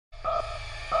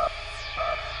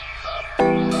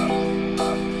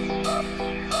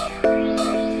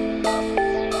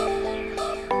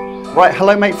Right,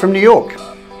 hello mate from New York.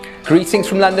 Greetings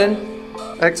from London.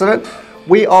 Excellent.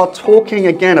 We are talking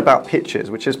again about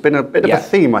pitches, which has been a bit of a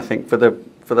theme, I think, for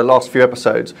the last few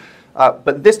episodes.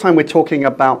 But this time we're talking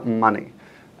about money.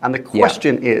 And the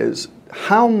question is,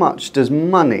 how much does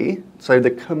money, so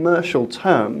the commercial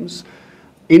terms,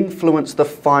 influence the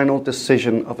final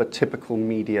decision of a typical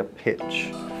media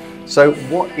pitch? So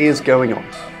what is going on?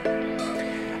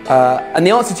 And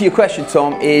the answer to your question,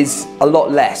 Tom, is a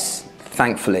lot less,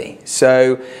 thankfully.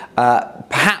 So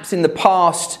perhaps in the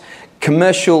past,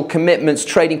 commercial commitments,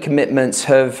 trading commitments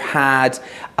have had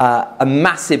a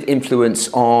massive influence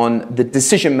on the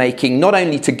decision making, not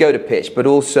only to go to pitch, but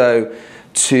also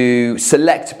to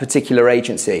select a particular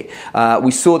agency.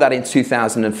 We saw that in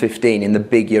 2015, in the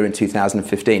big year in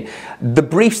 2015. The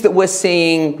briefs that we're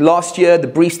seeing last year, the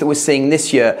briefs that we're seeing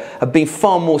this year have been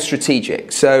far more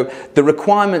strategic. So the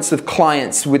requirements of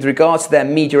clients with regards to their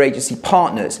media agency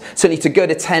partners, certainly to go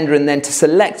to tender and then to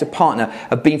select a partner,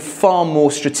 have been far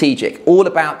more strategic. All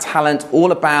about talent,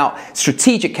 all about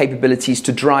strategic capabilities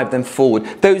to drive them forward.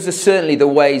 Those are certainly the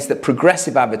ways that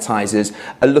progressive advertisers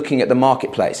are looking at the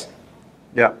marketplace.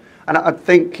 Yeah, and I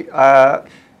think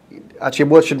actually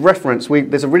we should reference,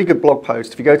 there's a really good blog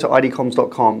post. If you go to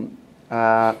idcomms.com,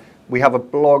 we have a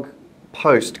blog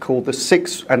post called the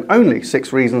 6 and only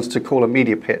 6 reasons to call a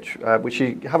media pitch, which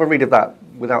you have a read of that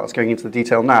without us going into the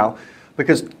detail now,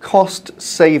 because cost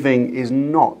saving is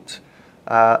not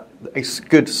a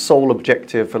good sole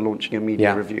objective for launching a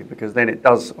media review, because then it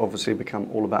does obviously become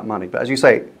all about money. But as you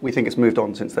say, we think it's moved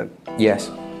on since then. Yes.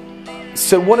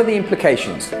 So what are the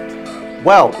implications?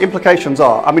 Well, implications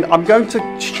are, I'm going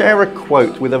to share a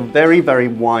quote with a very, very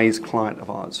wise client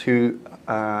of ours who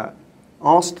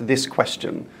asked this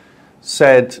question,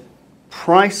 said,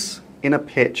 price in a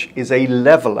pitch is a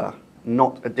leveler,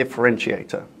 not a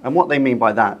differentiator. And what they mean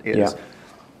by that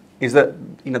is that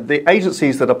the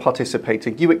agencies that are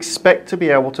participating, you expect to be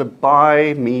able to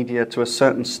buy media to a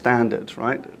certain standard,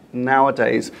 right?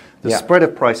 Nowadays, the spread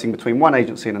of pricing between one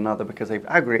agency and another, because they've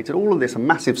aggregated all of this, a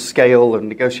massive scale and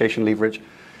negotiation leverage,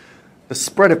 the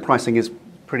spread of pricing is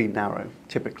pretty narrow,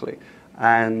 typically.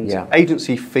 And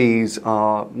agency fees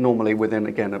are normally within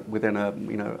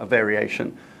a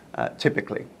variation,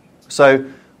 typically. So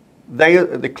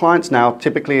the clients now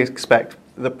typically expect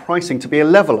the pricing to be a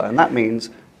leveler, and that means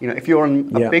if you're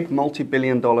a big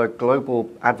multi-billion-dollar global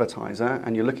advertiser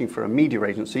and you're looking for a media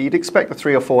agency, you'd expect the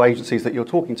 3 or 4 agencies that you're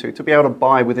talking to be able to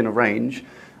buy within a range,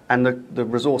 and the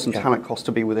resource and talent cost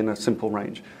to be within a simple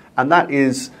range. And that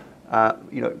is,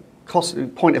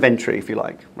 point of entry, if you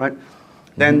like, right?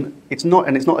 Then it's not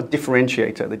a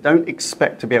differentiator. They don't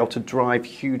expect to be able to drive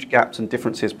huge gaps and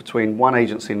differences between one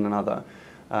agency and another.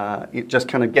 It just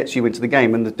kind of gets you into the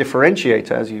game, and the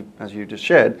differentiator, as you just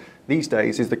shared, these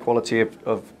days is the quality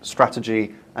of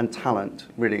strategy and talent.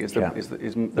 Really, is the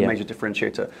major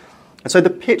differentiator. And so the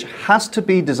pitch has to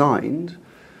be designed,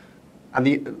 and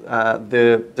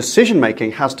the decision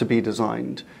making has to be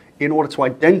designed in order to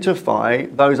identify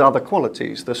those other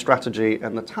qualities, the strategy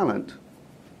and the talent.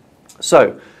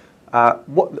 So,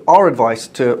 what our advice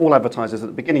to all advertisers at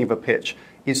the beginning of a pitch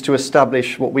is to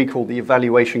establish what we call the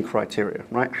evaluation criteria,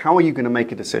 right? How are you going to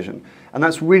make a decision? And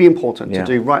that's really important to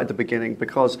do right at the beginning,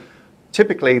 because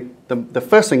typically the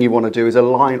first thing you want to do is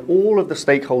align all of the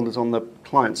stakeholders on the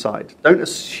client side. Don't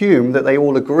assume that they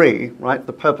all agree, right?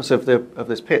 The purpose of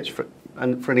this pitch. For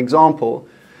an example,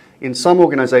 in some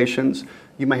organizations,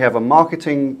 you may have a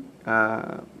marketing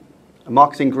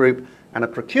group and a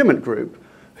procurement group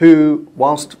who,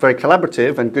 whilst very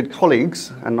collaborative and good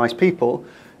colleagues and nice people,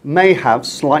 may have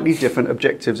slightly different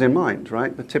objectives in mind,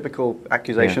 right? The typical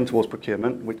accusation towards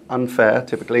procurement, which unfair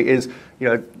typically, is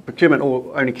procurement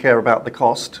will only care about the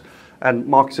cost, and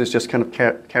marketers just kind of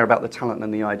care about the talent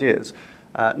and the ideas.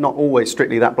 Not always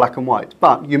strictly that black and white,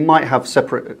 but you might have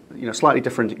separate, slightly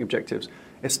different objectives.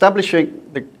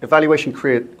 Establishing the evaluation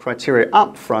criteria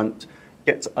up front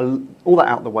gets all that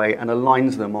out of the way and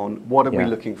aligns them on what are we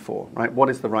looking for, right? What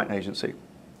is the right agency?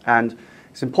 And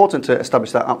it's important to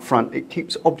establish that up front. It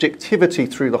keeps objectivity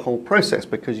through the whole process,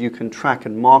 because you can track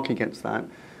and mark against that,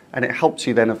 and it helps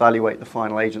you then evaluate the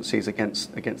final agencies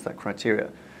against that criteria.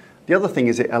 The other thing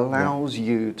is it allows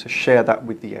you to share that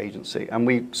with the agency, and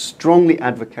we strongly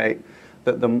advocate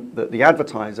that the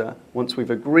advertiser, once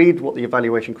we've agreed what the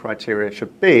evaluation criteria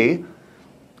should be,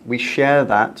 we share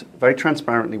that very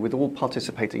transparently with all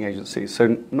participating agencies.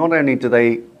 So not only do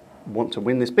they want to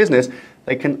win this business,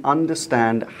 they can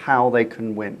understand how they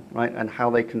can win, right? And how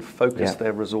they can focus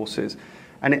their resources.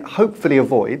 And it hopefully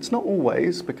avoids, not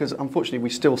always, because unfortunately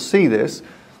we still see this,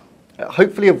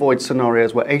 hopefully avoid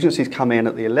scenarios where agencies come in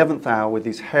at the 11th hour with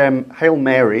these Hail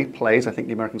Mary plays, I think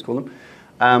the Americans call them,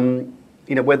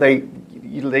 where they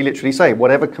literally say,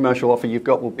 whatever commercial offer you've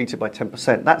got, we'll beat it by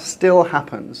 10%. That still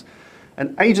happens.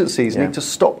 And agencies need to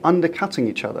stop undercutting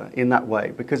each other in that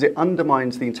way, because it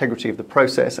undermines the integrity of the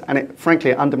process, and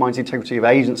it undermines the integrity of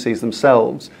agencies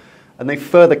themselves, and they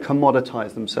further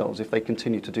commoditize themselves if they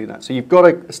continue to do that. So you've got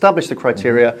to establish the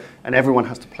criteria, and everyone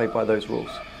has to play by those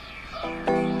rules.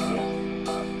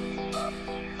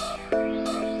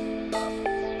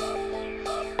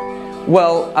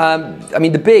 Well,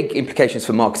 the big implications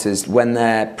for marketers when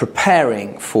they're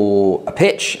preparing for a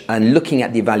pitch and looking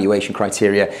at the evaluation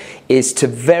criteria is to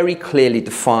very clearly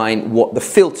define what the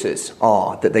filters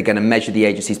are that they're going to measure the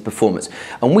agency's performance.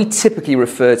 And we typically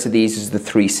refer to these as the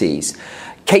 3 C's.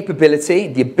 Capability,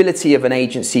 the ability of an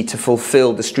agency to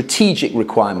fulfill the strategic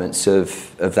requirements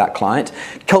of that client.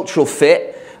 Cultural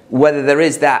fit, whether there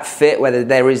is that fit, whether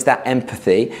there is that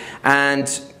empathy, and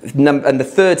the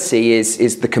 3rd C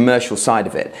is the commercial side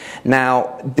of it.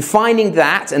 Now, defining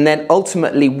that and then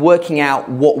ultimately working out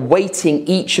what weighting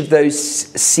each of those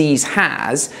C's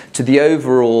has to the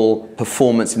overall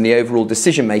performance and the overall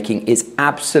decision making is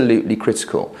absolutely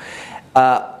critical.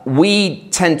 We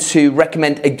tend to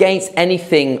recommend against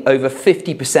anything over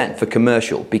 50% for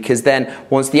commercial, because then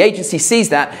once the agency sees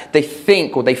that, they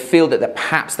think or they feel that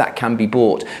perhaps that can be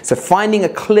bought. So finding a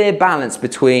clear balance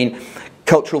between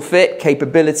cultural fit,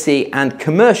 capability, and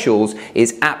commercials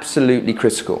is absolutely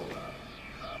critical.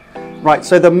 Right,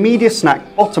 so the media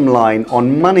snack bottom line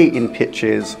on money in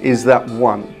pitches is that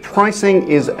 1, pricing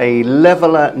is a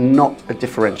leveler, not a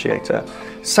differentiator.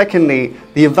 Secondly,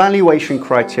 the evaluation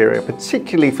criteria,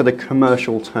 particularly for the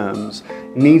commercial terms,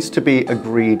 needs to be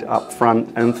agreed up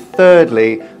front. And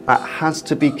thirdly, that has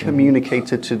to be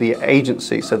communicated to the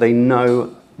agency so they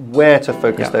know where to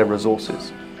focus their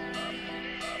resources.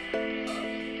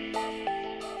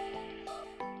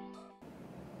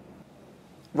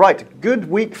 Right, good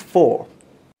week 4.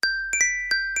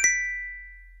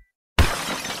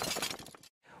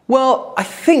 Well, I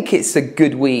think it's a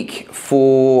good week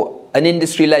for an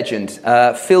industry legend,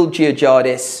 Phil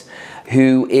Georgiadis,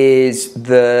 who is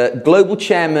the global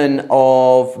chairman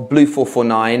of Blue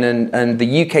 449 and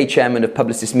the UK chairman of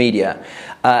Publicis Media,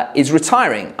 is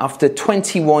retiring after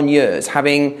 21 years,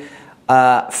 having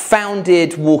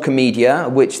founded Walker Media,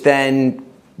 which then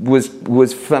was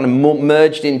kind of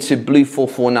merged into Blue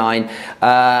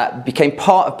 449, became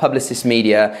part of Publicis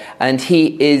Media, and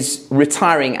he is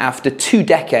retiring after 2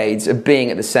 decades of being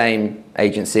at the same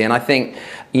agency. And I think,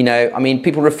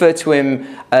 people refer to him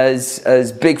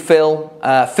as Big Phil,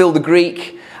 Phil the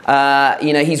Greek.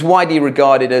 He's widely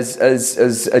regarded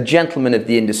as a gentleman of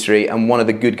the industry and one of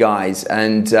the good guys,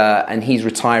 and he's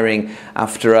retiring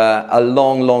after a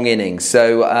long innings.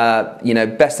 So,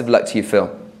 best of luck to you,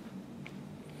 Phil.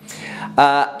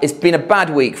 It's been a bad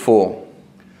week for...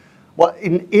 Well,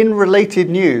 in related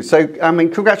news, so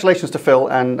congratulations to Phil,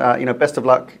 and best of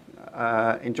luck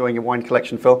enjoying your wine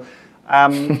collection, Phil.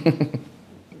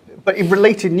 But in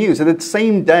related news, and the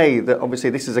same day that obviously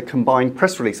this is a combined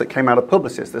press release that came out of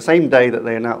Publicis, the same day that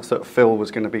they announced that Phil was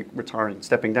going to be retiring,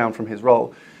 stepping down from his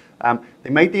role,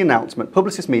 they made the announcement,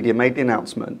 Publicis Media made the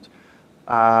announcement,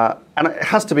 and it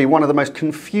has to be one of the most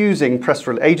confusing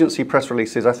agency press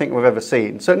releases I think we've ever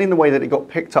seen, certainly in the way that it got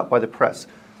picked up by the press.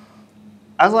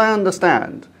 As I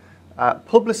understand,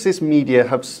 Publicis Media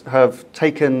have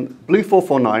taken Blue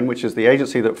 449, which is the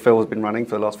agency that Phil has been running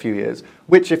for the last few years,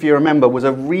 which, if you remember, was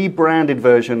a rebranded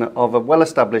version of a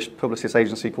well-established Publicis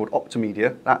agency called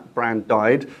Optimedia. That brand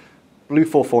died. Blue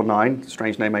 449,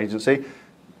 strange name agency,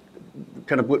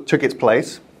 kind of took its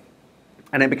place,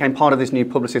 and it became part of this new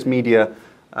Publicis Media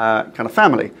kind of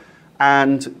family.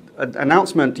 And an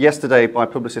announcement yesterday by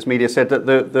Publicis Media said that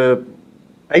the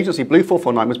agency Blue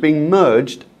 449 was being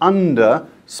merged under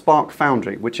Spark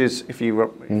Foundry, which is, if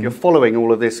you're following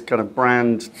all of this kind of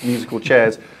brand musical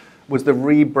chairs, was the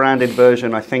rebranded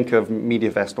version, I think, of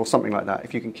MediaVest or something like that,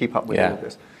 if you can keep up with all of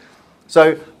this.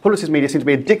 So Publicis Media seem to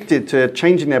be addicted to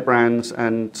changing their brands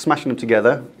and smashing them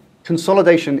together.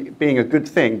 Consolidation being a good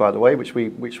thing, by the way, which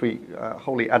we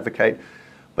wholly advocate.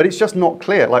 But it's just not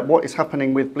clear, like what is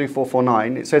happening with Blue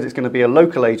 449. It says it's going to be a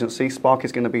local agency. Spark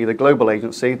is going to be the global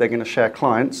agency. They're going to share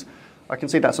clients. I can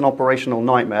see that's an operational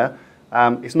nightmare.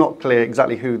 It's not clear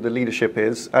exactly who the leadership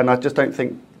is, and I just don't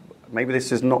think, maybe this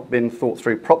has not been thought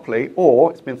through properly,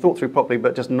 or it's been thought through properly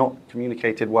but just not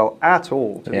communicated well at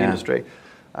all to the industry.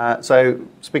 So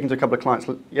speaking to a couple of clients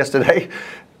yesterday,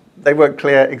 they weren't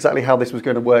clear exactly how this was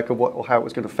going to work or how it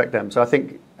was going to affect them. So I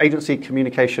think agency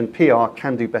communication, PR,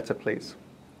 can do better, please.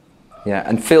 Yeah,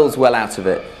 and Phil's well out of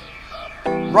it.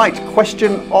 Right,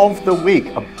 question of the week,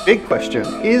 a big question.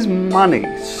 Is money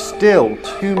still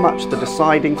too much the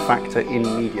deciding factor in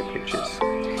media pitches?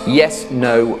 Yes,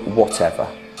 no, whatever.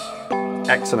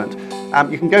 Excellent.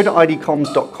 You can go to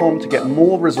idcomms.com to get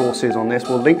more resources on this.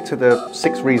 We'll link to the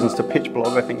 6 reasons to pitch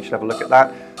blog. I think you should have a look at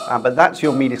that. But that's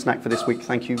your media snack for this week.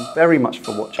 Thank you very much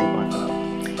for watching. Bye for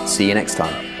now. See you next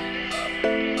time.